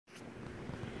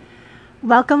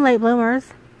Welcome, late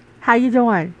bloomers. How you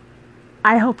doing?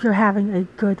 I hope you're having a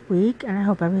good week, and I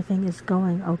hope everything is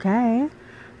going okay.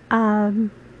 Um,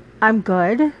 I'm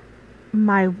good.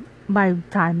 My my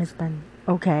time has been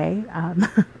okay.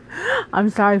 I'm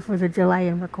sorry for the delay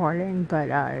in recording, but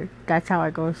that's how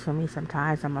it goes for me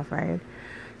sometimes. I'm afraid.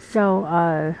 So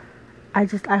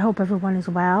I hope everyone is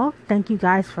well. Thank you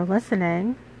guys for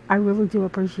listening. I really do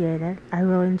appreciate it. I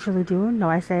really and truly do. No,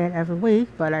 I say it every week,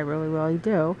 but I really, really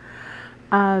do.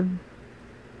 Um,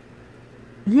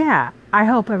 Yeah, I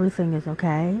hope everything is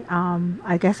okay.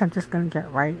 I guess I'm just gonna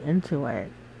get right into it.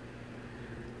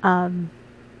 Um,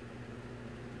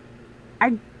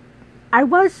 I I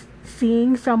was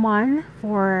seeing someone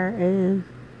for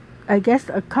I guess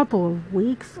a couple of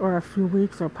weeks or a few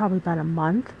weeks or probably about a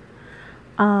month.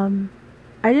 Um,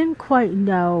 I didn't quite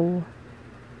know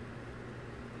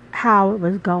how it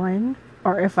was going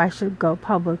or if I should go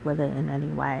public with it in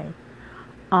any way.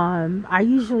 I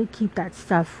usually keep that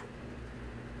stuff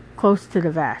close to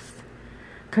the vest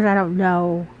because I don't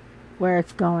know where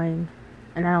it's going,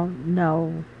 and I don't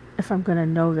know if I'm gonna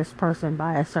know this person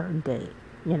by a certain date.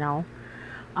 You know,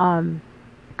 um,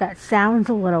 that sounds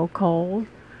a little cold,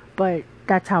 but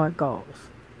that's how it goes.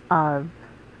 Uh,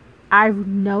 I've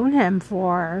known him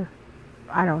for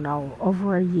I don't know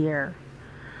over a year,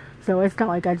 so it's not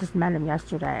like I just met him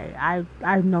yesterday.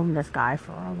 I've known this guy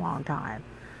for a long time.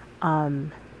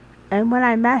 Um, and when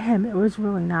I met him, it was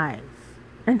really nice.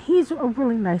 And he's a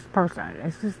really nice person.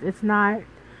 It's not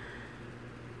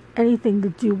anything to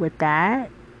do with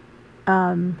that.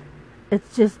 Um,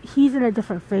 it's just he's in a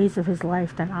different phase of his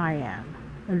life than I am,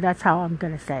 and that's how I'm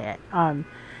gonna say it.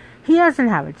 He doesn't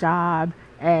have a job,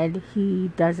 and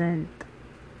he doesn't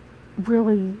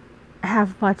really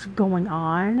have much going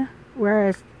on,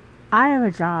 whereas I have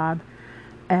a job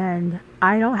and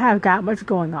I don't have that much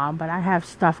going on, but I have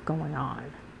stuff going on.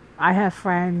 I have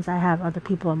friends, I have other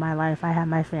people in my life, I have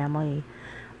my family,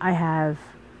 I have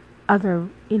other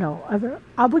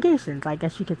obligations, I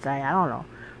guess you could say. I don't know.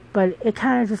 But it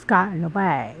kind of just got in the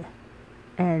way.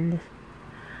 And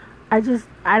I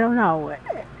don't know.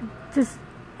 Just,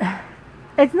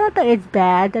 it's not that it's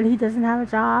bad that he doesn't have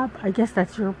a job. I guess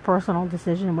that's your personal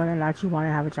decision whether or not you want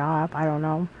to have a job. I don't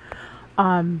know.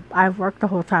 I've worked the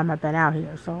whole time I've been out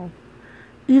here. So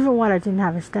even when I didn't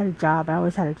have a steady job, I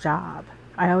always had a job.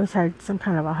 I always had some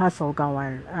kind of a hustle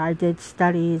going. I did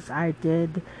studies. I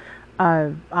did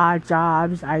odd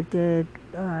jobs. I did,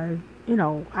 I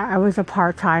was a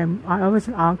part time, I was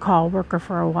an on call worker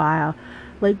for a while.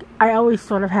 Like, I always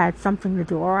sort of had something to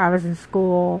do, or I was in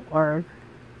school, or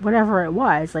whatever it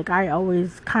was. Like, I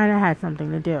always kind of had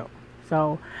something to do.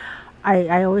 So,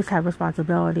 I always had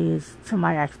responsibilities to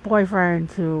my ex boyfriend,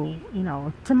 to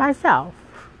myself,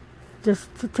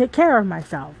 just to take care of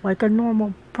myself, like a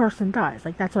normal person does.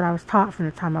 Like, that's what I was taught from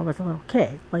the time I was a little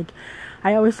kid. Like,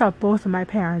 I always saw both of my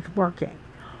parents working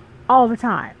all the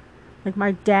time. Like,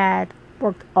 my dad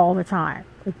worked all the time.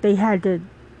 Like, they had to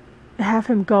have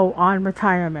him go on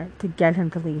retirement to get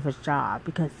him to leave his job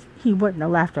because he wouldn't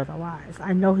have left otherwise.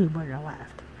 I know he wouldn't have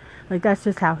left. Like, that's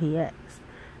just how he is.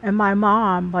 And my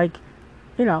mom, like,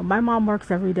 my mom works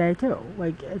every day too.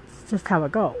 Like, it's just how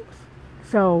it goes.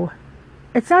 So,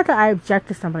 it's not that I object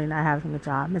to somebody not having a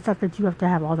job. It's not that you have to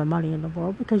have all the money in the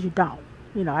world because you don't.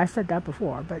 I said that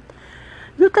before, but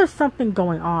you have something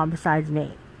going on besides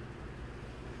me.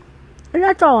 And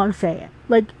that's all I'm saying.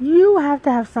 Like, you have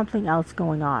to have something else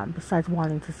going on besides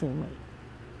wanting to see me.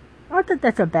 Not that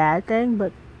that's a bad thing,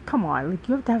 but come on. Like,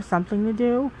 you have to have something to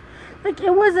do. Like,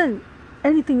 it wasn't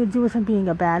anything to do with him being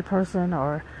a bad person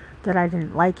or that I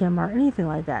didn't like him or anything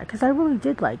like that. Because I really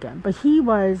did like him. But he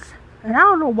was, and I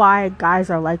don't know why guys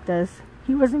are like this,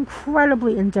 he was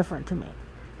incredibly indifferent to me.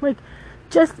 Like,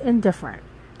 just indifferent.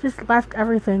 Just left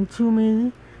everything to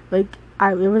me. Like,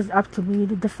 it was up to me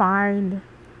to define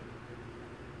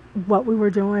what we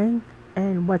were doing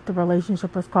and what the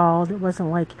relationship was called. It wasn't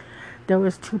like there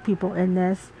was two people in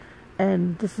this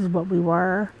and this is what we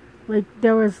were. Like,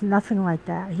 there was nothing like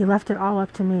that. He left it all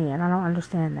up to me, and I don't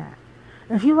understand that.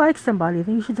 If you like somebody,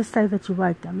 then you should just say that you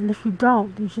like them. And if you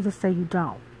don't, then you should just say you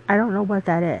don't. I don't know what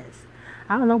that is.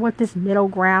 I don't know what this middle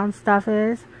ground stuff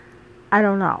is. I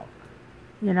don't know.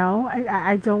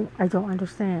 I don't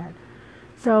understand.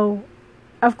 So,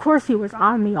 of course he was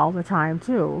on me all the time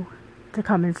too, to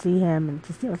come and see him and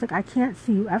to see. I was like, I can't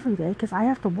see you every day because I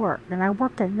have to work, and I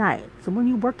work at night. So when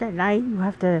you work at night, you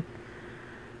have to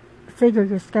figure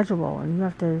your schedule, and you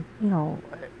have to,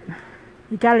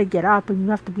 you got to get up, and you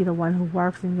have to be the one who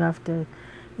works, and you have to,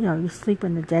 you sleep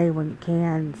in the day when you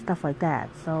can, and stuff like that.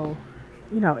 So,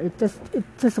 it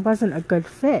just wasn't a good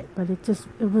fit, but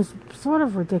it was sort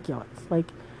of ridiculous. Like,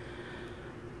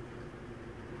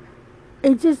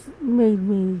 it just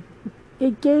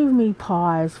it gave me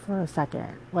pause for a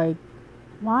second. Like,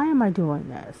 why am I doing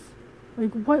this?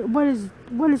 Like, what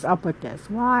is up with this?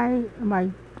 Why am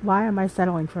I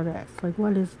settling for this? Like,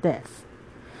 what is this?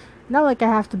 Not like I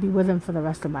have to be with him for the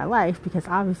rest of my life, because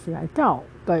obviously I don't.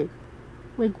 But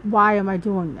like, why am I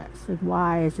doing this? Like,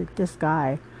 why is it this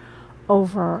guy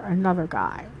over another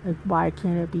guy? Like, why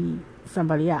can't it be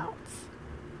somebody else?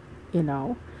 You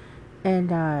know?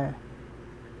 And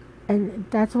and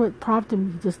that's what prompted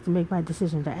me just to make my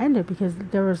decision to end it, because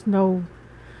there was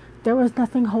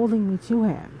nothing holding me to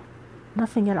him.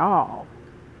 Nothing at all.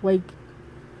 Like,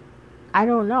 I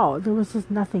don't know. There was just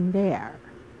nothing there.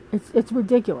 It's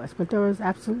ridiculous, but there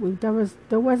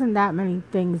wasn't that many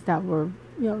things that were,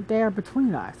 there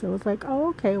between us. It was like, oh,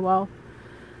 okay, well,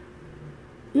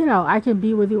 I can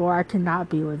be with you or I cannot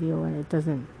be with you, and it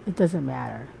doesn't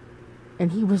matter.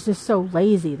 And he was just so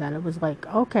lazy that it was like,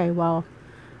 okay, well,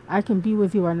 I can be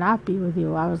with you or not be with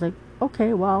you. I was like,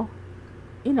 okay, well,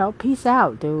 peace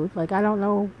out, dude. Like, I don't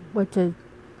know what to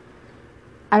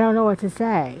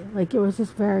say. Like, it was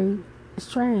just very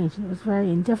strange. It was very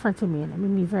indifferent to me, and it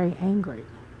made me very angry.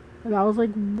 And I was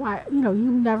like, why?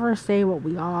 You never say what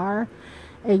we are,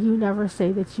 and you never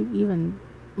say that you even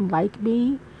like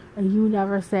me, and you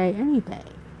never say anything.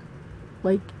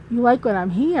 Like, you like when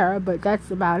I'm here, but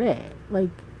that's about it. Like,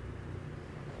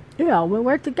 when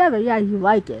we're together, yeah, you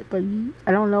like it, but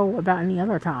I don't know about any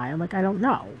other time. Like, I don't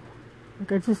know.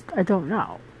 Like, I don't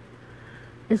know.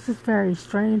 It's just very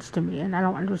strange to me, and I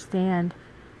don't understand.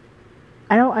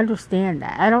 I don't understand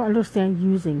that. I don't understand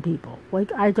using people.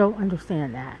 Like, I don't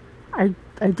understand that. I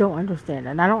don't understand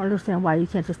that. And I don't understand why you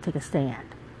can't just take a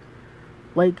stand.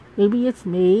 Like, maybe it's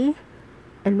me,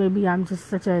 and maybe I'm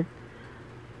just I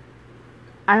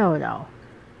don't know.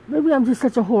 Maybe I'm just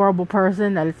such a horrible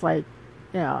person that it's like,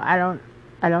 I don't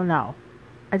know.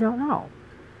 I don't know.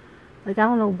 Like, I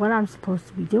don't know what I'm supposed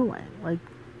to be doing. Like,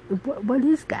 what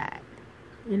is that?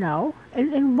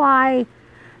 And why,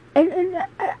 and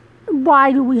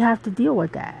why do we have to deal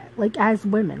with that? Like, as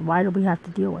women, why do we have to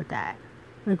deal with that?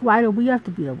 Like, why do we have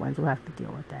to be the ones who have to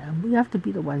deal with that? And we have to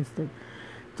be the ones that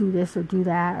do this or do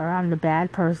that, or I'm the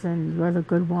bad person, you're the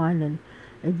good one, and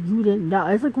you didn't know.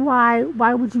 It's like, why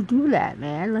would you do that,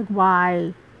 man? Like,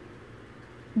 why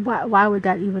would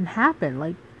that even happen?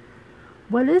 Like,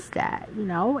 what is that?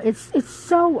 It's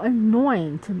so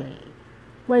annoying to me.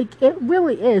 Like, it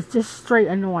really is just straight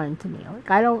annoying to me. Like,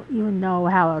 I don't even know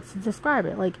how else to describe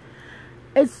it. Like,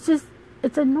 it's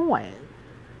annoying.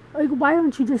 Like, why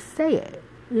don't you just say it?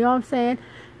 You know what I'm saying?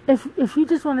 If you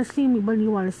just want to see me when you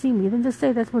want to see me, then just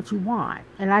say that's what you want,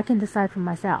 and I can decide for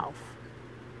myself.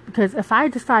 Because if I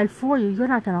decide for you, you're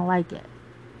not gonna like it,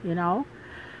 And all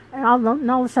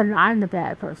of a sudden, I'm the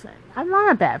bad person. I'm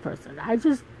not a bad person. I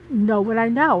just know what I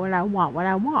know, and I want what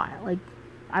I want. Like,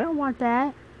 I don't want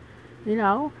that.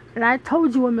 And I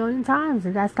told you a million times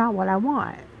that that's not what I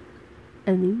want.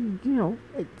 And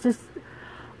it just,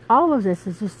 all of this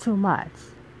is just too much.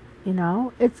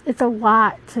 It's a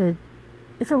lot to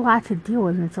deal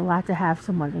with, and it's a lot to have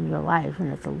someone in your life,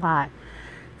 and it's a lot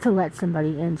to let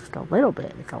somebody in just a little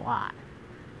bit. It's a lot.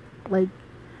 Like,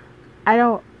 I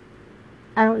don't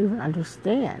even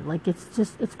understand. Like, it's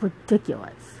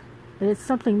ridiculous. And it's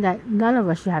something that none of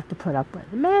us should have to put up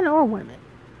with, men or women.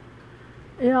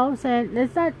 You know what I'm saying?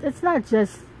 It's not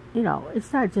just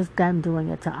them doing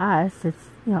it to us. It's,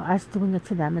 us doing it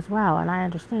to them as well. And I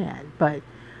understand. But,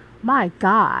 my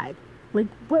God, like,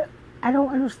 what? I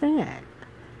don't understand.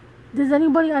 Does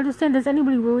anybody understand? Does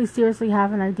anybody really seriously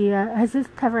have an idea? Has this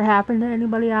ever happened to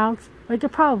anybody else? Like,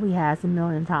 it probably has a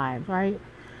million times, right?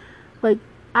 Like,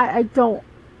 I don't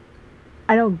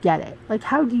get it. Like,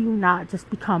 how do you not just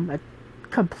become a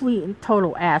complete and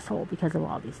total asshole because of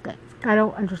all these things? I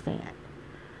don't understand.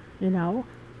 I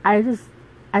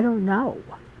don't know.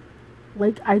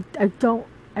 Like, I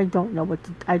don't know what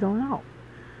to, I don't know.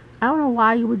 I don't know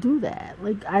why you would do that.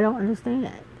 Like, I don't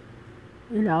understand.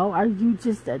 Are you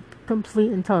just a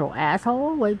complete and total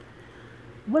asshole? Like,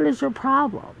 what is your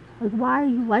problem? Like, why are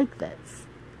you like this?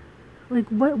 Like,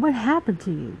 what happened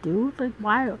to you, dude? Like,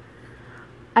 why?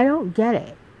 I don't get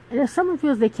it. And if someone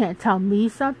feels they can't tell me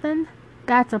something,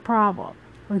 that's a problem.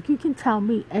 Like, you can tell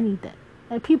me anything.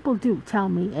 And people do tell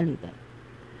me anything.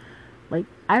 Like,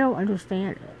 I don't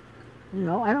understand it. I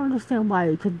don't understand why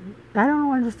I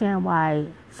don't understand why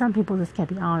some people just can't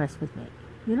be honest with me.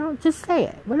 Just say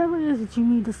it. Whatever it is that you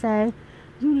need to say,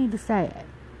 you need to say it.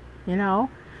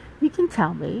 You can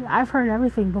tell me. I've heard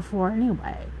everything before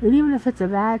anyway. And even if it's a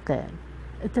bad thing,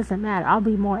 it doesn't matter. I'll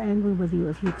be more angry with you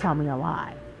if you tell me a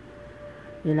lie.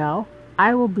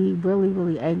 I will be really,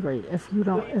 really angry if you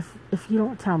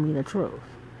don't tell me the truth.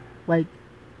 Like,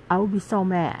 I will be so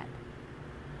mad.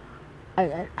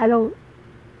 I I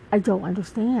don't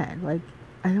understand. Like,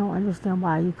 I don't understand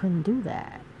why you couldn't do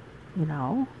that. You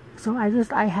know. So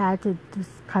I had to just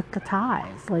cut the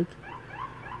ties. Like,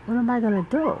 what am I gonna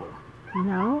do? You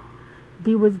know,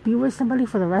 be with somebody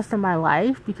for the rest of my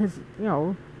life because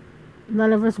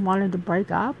none of us wanted to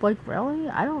break up. Like, really?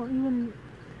 I don't even.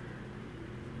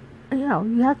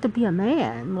 You have to be a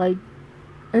man. Like,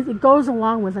 it goes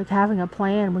along with like having a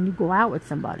plan when you go out with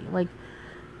somebody. Like,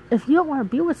 if you don't want to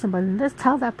be with somebody, then just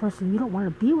tell that person you don't want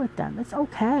to be with them. It's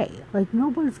okay. Like,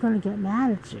 nobody's gonna get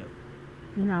mad at you.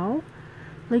 You know,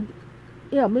 like,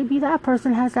 maybe that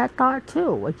person has that thought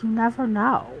too. Like, you never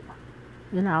know.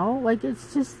 Like,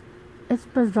 it's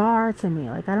bizarre to me.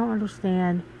 Like, I don't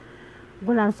understand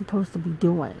what I'm supposed to be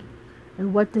doing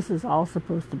and what this is all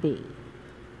supposed to be.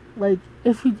 Like,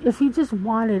 if you just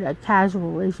wanted a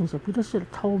casual relationship, you just should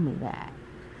have told me that.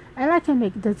 And I can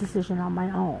make the decision on my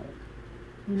own.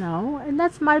 And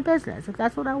that's my business. If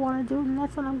that's what I want to do, then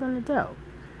that's what I'm going to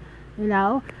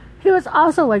do. He was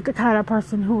also like the kind of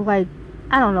person who, like,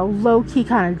 I don't know, low-key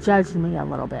kind of judged me a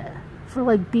little bit for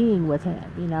like being with him.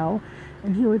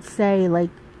 And he would say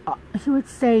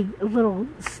little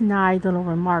snide little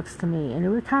remarks to me, and it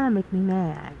would kind of make me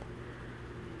mad.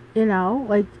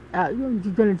 Like,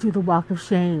 you're gonna do the walk of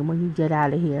shame when you get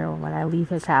out of here, or when I leave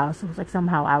his house. It was like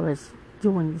somehow I was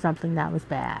doing something that was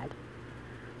bad.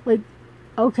 Like,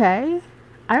 okay,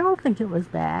 I don't think it was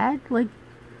bad. Like,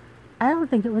 I don't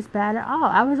think it was bad at all.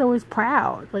 I was always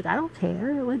proud. Like, I don't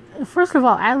care. Like, first of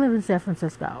all, I live in San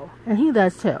Francisco, and he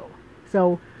does too.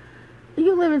 So, if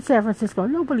you live in San Francisco,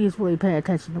 nobody is really paying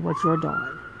attention to what you're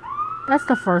doing. That's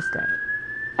the first thing.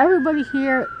 Everybody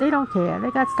here, they don't care. They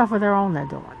got stuff of their own they're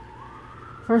doing.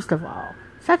 First of all.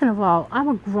 Second of all, I'm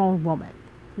a grown woman.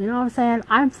 You know what I'm saying?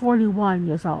 I'm 41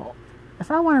 years old. If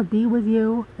I want to be with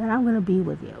you, then I'm going to be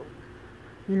with you.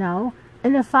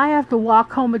 And if I have to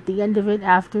walk home at the end of it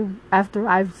after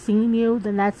I've seen you,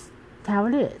 then that's how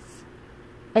it is.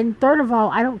 And third of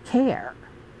all, I don't care.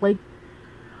 Like,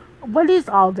 what is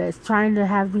all this? Trying to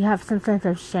have me have some sense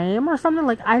of shame or something?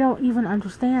 Like, I don't even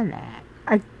understand that.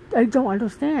 I don't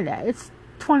understand that. It's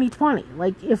 2020.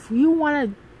 Like, if you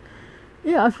want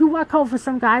to, if you walk home for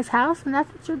some guy's house, then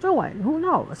that's what you're doing. Who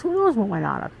knows? Who knows what went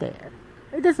on up there?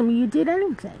 It doesn't mean you did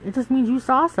anything. It just means you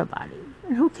saw somebody.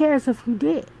 And who cares if you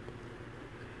did?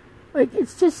 Like,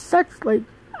 it's just such, like,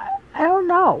 I don't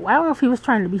know. I don't know if he was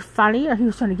trying to be funny or he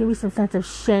was trying to give me some sense of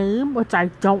shame, which I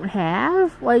don't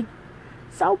have. Like,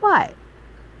 so what?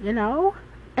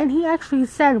 And he actually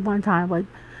said one time, like,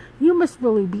 you must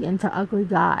really be into ugly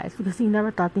guys, because he never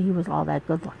thought that he was all that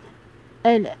good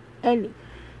looking. And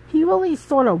he really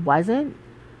sort of wasn't,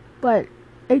 but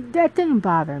that didn't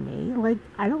bother me. Like,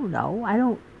 I don't know. I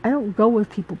don't go with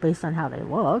people based on how they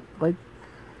look. Like,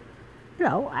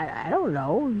 I don't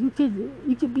know. You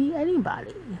could be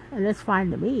anybody, and it's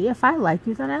fine to me. If I like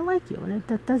you, then I like you, and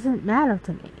that doesn't matter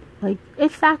to me. Like,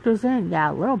 it factors in,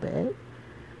 a little bit,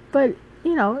 but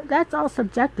that's all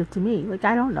subjective to me. Like,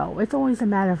 I don't know. It's always a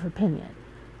matter of opinion,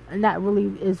 and that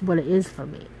really is what it is for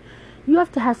me. You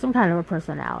have to have some kind of a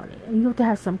personality, and you have to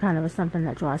have some kind of something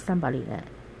that draws somebody in,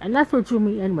 and that's what drew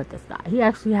me in with this guy. He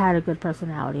actually had a good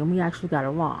personality, and we actually got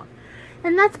along,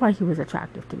 and that's why he was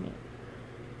attractive to me.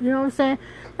 You know what I'm saying?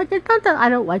 Like, it's not that I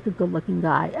don't like a good-looking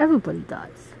guy. Everybody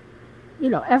does.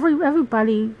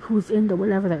 Everybody who's into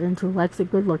whatever they're into likes a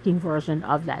good-looking version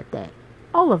of that thing.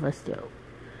 All of us do.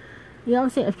 You know what I'm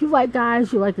saying? If you like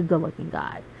guys, you like a good-looking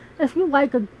guy. If you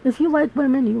like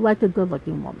women, you like a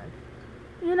good-looking woman.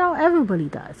 Everybody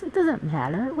does. It doesn't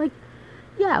matter. Like,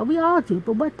 yeah, we all do.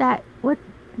 But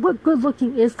what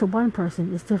good-looking is to one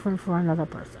person is different for another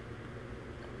person.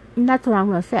 And that's what I'm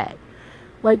gonna say.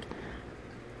 Like,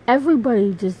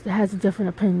 everybody just has a different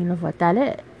opinion of what that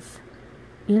is.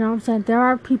 You know what I'm saying? There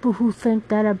are people who think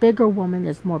that a bigger woman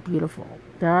is more beautiful.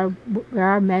 There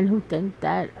are men who think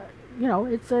that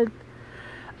it's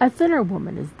a thinner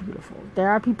woman is beautiful. There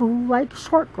are people who like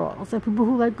short girls. There are people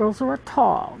who like girls who are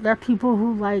tall. There are people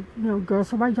who like,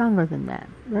 girls who are younger than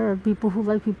them. There are people who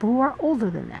like people who are older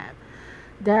than them.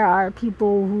 There are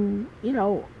people who,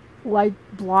 like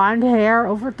blonde hair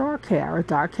over dark hair, or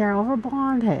dark hair over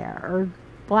blonde hair, or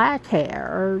black hair,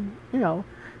 or,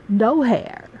 no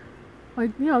hair.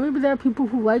 Like, maybe there are people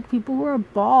who like people who are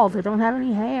bald or don't have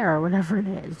any hair, or whatever it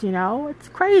is, It's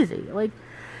crazy. Like,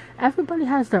 everybody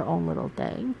has their own little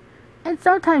thing. And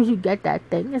sometimes you get that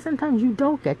thing, and sometimes you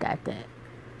don't get that thing.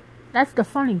 That's the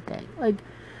funny thing. Like,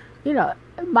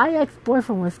 my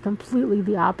ex-boyfriend was completely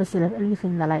the opposite of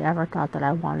anything that I ever thought that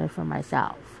I wanted for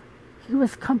myself. he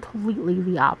was completely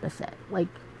the opposite. Like,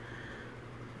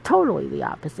 totally the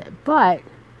opposite. But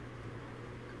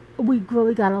we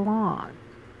really got along.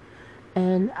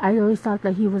 And I always thought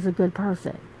that he was a good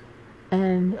person.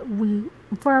 And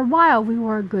for a while, we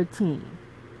were a good team.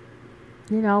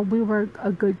 We were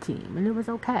a good team, and it was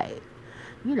okay.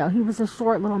 He was a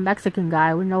short little Mexican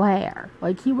guy with no hair.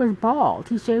 Like, he was bald.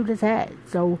 He shaved his head.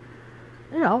 So,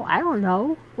 I don't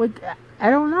know. Like, I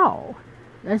don't know.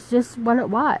 That's just what it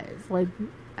was. Like,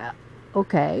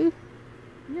 okay.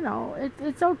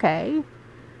 It's okay.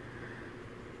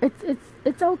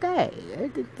 It's okay.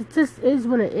 It just is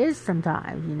what it is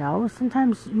sometimes.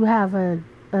 Sometimes you have an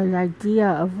idea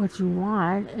of what you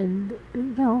want, and,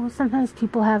 sometimes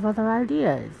people have other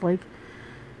ideas. Like,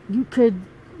 you could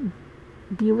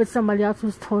be with somebody else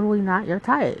who's totally not your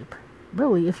type.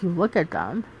 Really, if you look at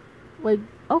them. Like,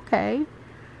 okay,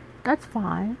 that's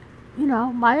fine.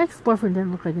 My ex-boyfriend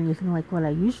didn't look like anything like what I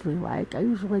usually like. I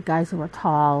usually like guys who are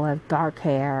tall, have dark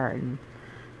hair, and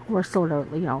who are sort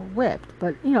of, whipped.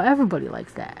 But, everybody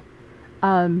likes that.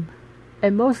 And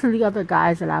most of the other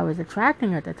guys that I was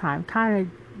attracting at the time kind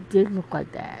of did look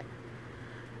like that.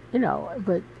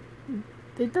 But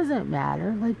it doesn't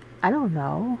matter. Like, I don't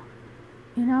know.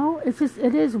 It's just,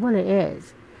 it is what it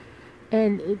is.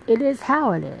 And it is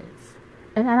how it is.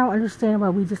 And I don't understand why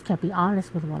we just can't be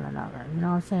honest with one another. You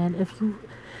know what I'm saying?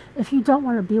 If you don't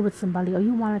want to be with somebody, or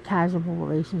you want a casual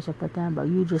relationship with them, but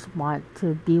you just want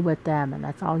to be with them and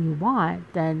that's all you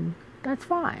want, then that's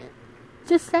fine.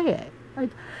 Just say it. Like,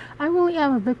 I really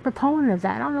am a big proponent of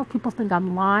that. I don't know if people think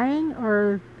I'm lying,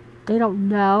 or they don't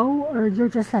know, or you're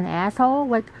just an asshole.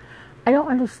 Like, I don't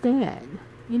understand.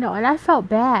 And I felt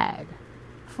bad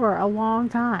for a long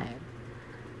time.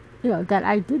 That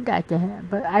I did that to him,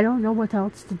 but I don't know what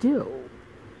else to do.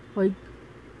 Like,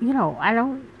 I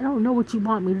don't know what you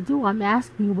want me to do. I'm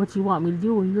asking you what you want me to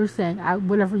do, and you're saying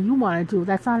whatever you want to do.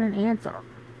 That's not an answer.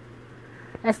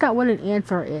 That's not what an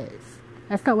answer is.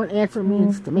 That's not what answer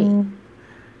means to me.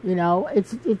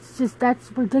 It's just,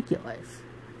 that's ridiculous.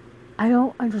 I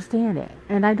don't understand it,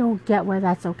 and I don't get why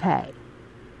that's okay.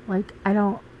 Like, I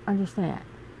don't understand.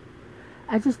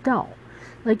 I just don't.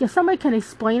 Like, if somebody can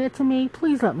explain it to me,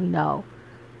 please let me know.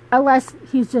 Unless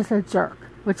he's just a jerk,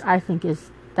 which I think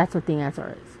that's what the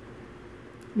answer is.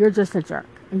 You're just a jerk,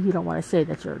 and you don't want to say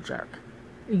that you're a jerk.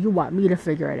 You want me to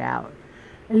figure it out.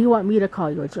 And you want me to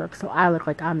call you a jerk, so I look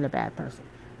like I'm the bad person.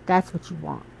 That's what you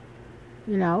want.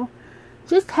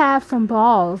 Just have some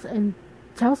balls and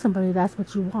tell somebody that's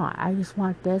what you want. I just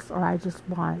want this, or I just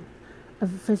want a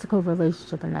physical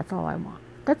relationship, and that's all I want.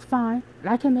 That's fine.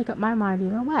 I can make up my mind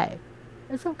either way.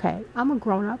 It's okay. I'm a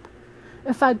grown-up.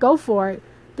 If I go for it,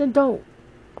 then don't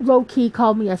low-key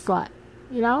call me a slut.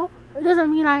 It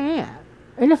doesn't mean I am.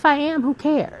 And if I am, who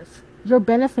cares? You're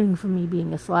benefiting from me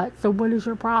being a slut, so what is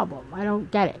your problem? I don't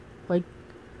get it. Like,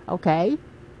 okay,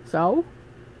 so,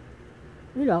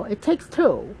 it takes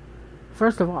two,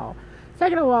 first of all.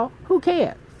 Second of all, who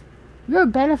cares? You're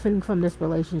benefiting from this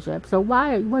relationship, so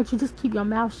why don't you just keep your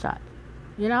mouth shut?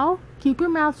 Keep your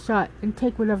mouth shut and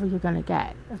take whatever you're going to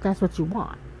get, if that's what you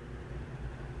want.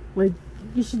 Like,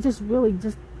 you should just really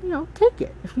just, take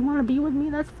it. If you want to be with me,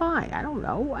 that's fine. I don't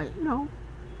know.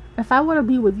 If I want to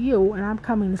be with you and I'm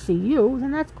coming to see you,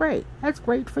 then that's great. That's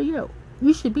great for you.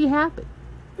 You should be happy.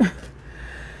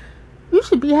 You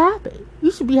should be happy.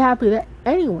 You should be happy that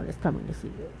anyone is coming to see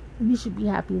you. You should be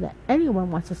happy that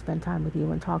anyone wants to spend time with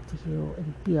you and talk to you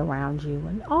and be around you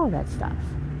and all that stuff.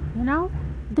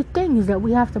 The things that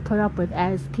we have to put up with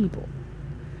as people.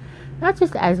 Not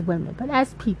just as women, but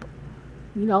as people.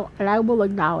 And I will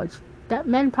acknowledge that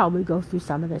men probably go through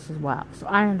some of this as well. So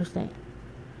I understand.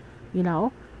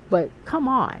 But come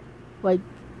on. Like,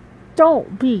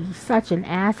 don't be such an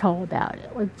asshole about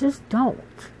it. Like, just don't.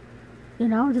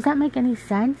 Does that make any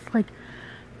sense? Like,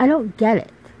 I don't get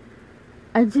it.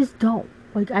 I just don't.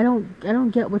 Like, I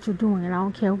don't get what you're doing, and I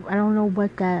don't care. I don't know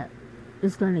what that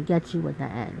is going to get you in the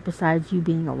end, besides you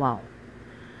being alone.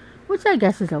 Which I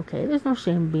guess is okay. There's no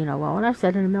shame in being alone. I've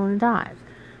said it a million times.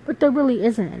 But there really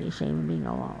isn't any shame in being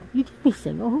alone. You can be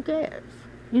single. Who cares?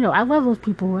 I love those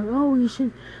people who are,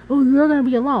 you're going to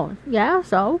be alone. Yeah,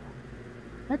 so?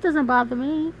 That doesn't bother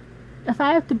me. If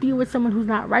I have to be with someone who's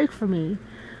not right for me,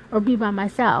 or be by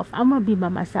myself, I'm going to be by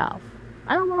myself.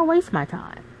 I don't want to waste my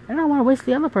time. I don't want to waste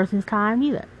the other person's time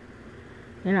either.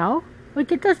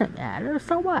 Like, it doesn't matter.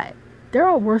 So what? There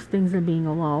are worse things than being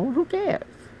alone. Who cares?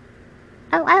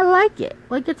 I like it.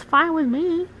 Like, it's fine with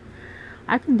me.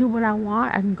 I can do what I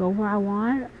want. I can go where I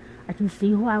want. I can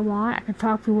see who I want. I can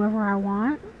talk to whoever I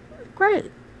want.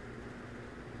 Great.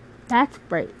 That's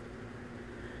great.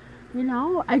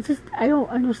 I don't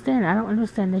understand. I don't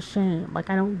understand the shame. Like,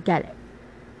 I don't get it.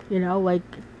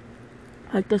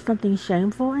 Like, there's something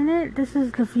shameful in it. This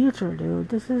is the future, dude.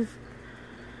 This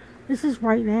is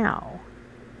right now.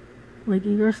 Like,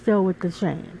 you're still with the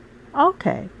shame.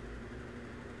 Okay.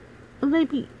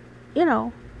 Maybe, you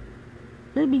know,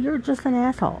 maybe you're just an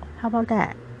asshole. How about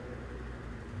that?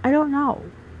 I don't know.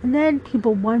 And then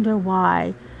people wonder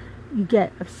why you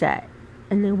get upset.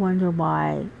 And they wonder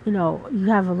why, you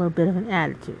have a little bit of an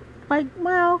attitude. Like,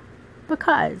 well,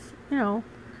 because,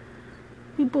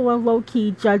 people are low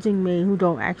key judging me who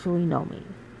don't actually know me.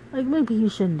 Like, maybe you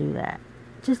shouldn't do that.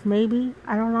 Just maybe.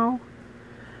 I don't know.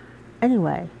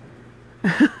 Anyway,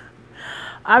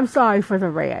 I'm sorry for the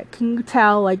rant. Can you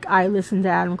tell, like, I listen to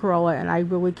Adam Carolla and I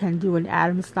really can do an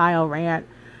Adam style rant?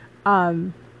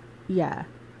 Um, yeah.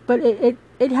 But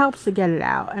it helps to get it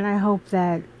out. And I hope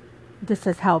that this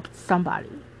has helped somebody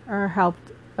or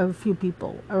helped a few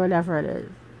people or whatever it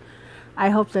is. I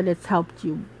hope that it's helped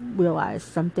you realize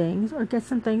some things or get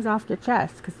some things off your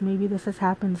chest, because maybe this has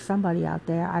happened to somebody out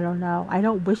there. I don't know. I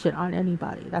don't wish it on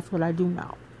anybody. That's what I do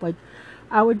know. Like,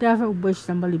 I would never wish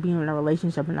somebody being in a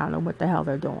relationship and not know what the hell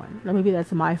they're doing. Maybe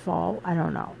that's my fault. I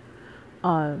don't know.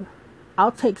 Uh,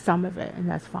 I'll take some of it and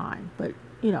that's fine. But,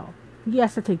 he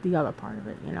has to take the other part of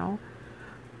it.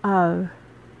 Uh,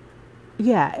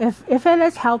 yeah, if it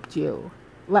has helped you,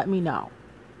 let me know.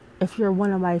 If you're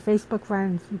one of my Facebook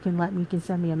friends, you can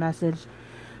send me a message.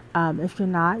 If you're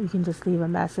not, you can just leave a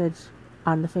message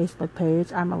on the Facebook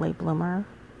page. I'm a late bloomer.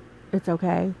 It's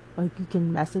okay. Like, you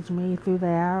can message me through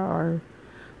there or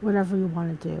whatever you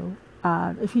want to do.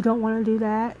 If you don't want to do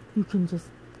that, you can just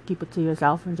keep it to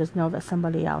yourself and just know that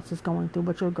somebody else is going through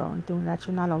what you're going through and that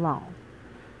you're not alone.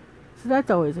 So that's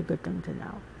always a good thing to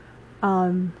know.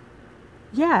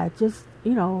 Yeah, just,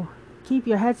 keep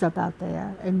your heads up out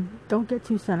there and don't get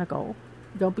too cynical.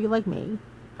 Don't be like me.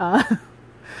 Uh,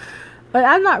 but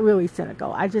I'm not really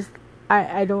cynical. I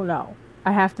don't know.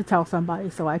 I have to tell somebody,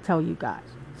 so I tell you guys.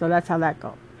 So that's how that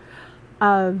goes.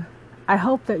 Um, I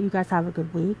hope that you guys have a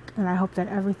good week, and I hope that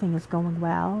everything is going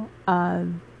well.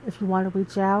 If you want to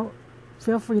reach out,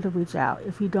 feel free to reach out.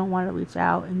 If you don't want to reach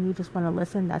out and you just want to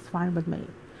listen, that's fine with me.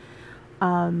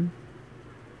 Um,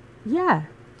 yeah,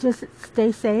 just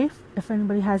stay safe. If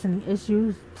anybody has any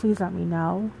issues, please let me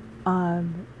know.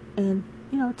 And,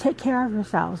 take care of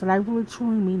yourselves. And I really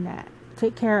truly mean that.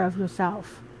 Take care of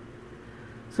yourself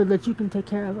so that you can take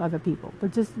care of other people.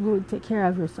 But just really take care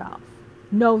of yourself.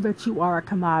 Know that you are a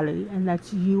commodity and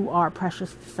that you are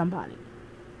precious to somebody.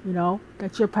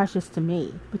 That you're precious to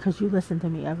me because you listen to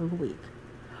me every week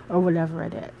or whatever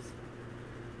it is.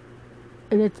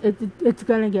 And it's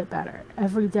going to get better.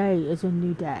 Every day is a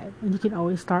new day. And you can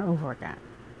always start over again.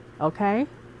 Okay?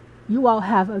 You all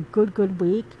have a good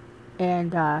week.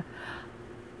 And I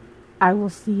will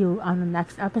see you on the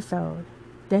next episode.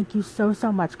 Thank you so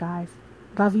much, guys.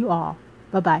 Love you all.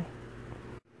 Bye-bye.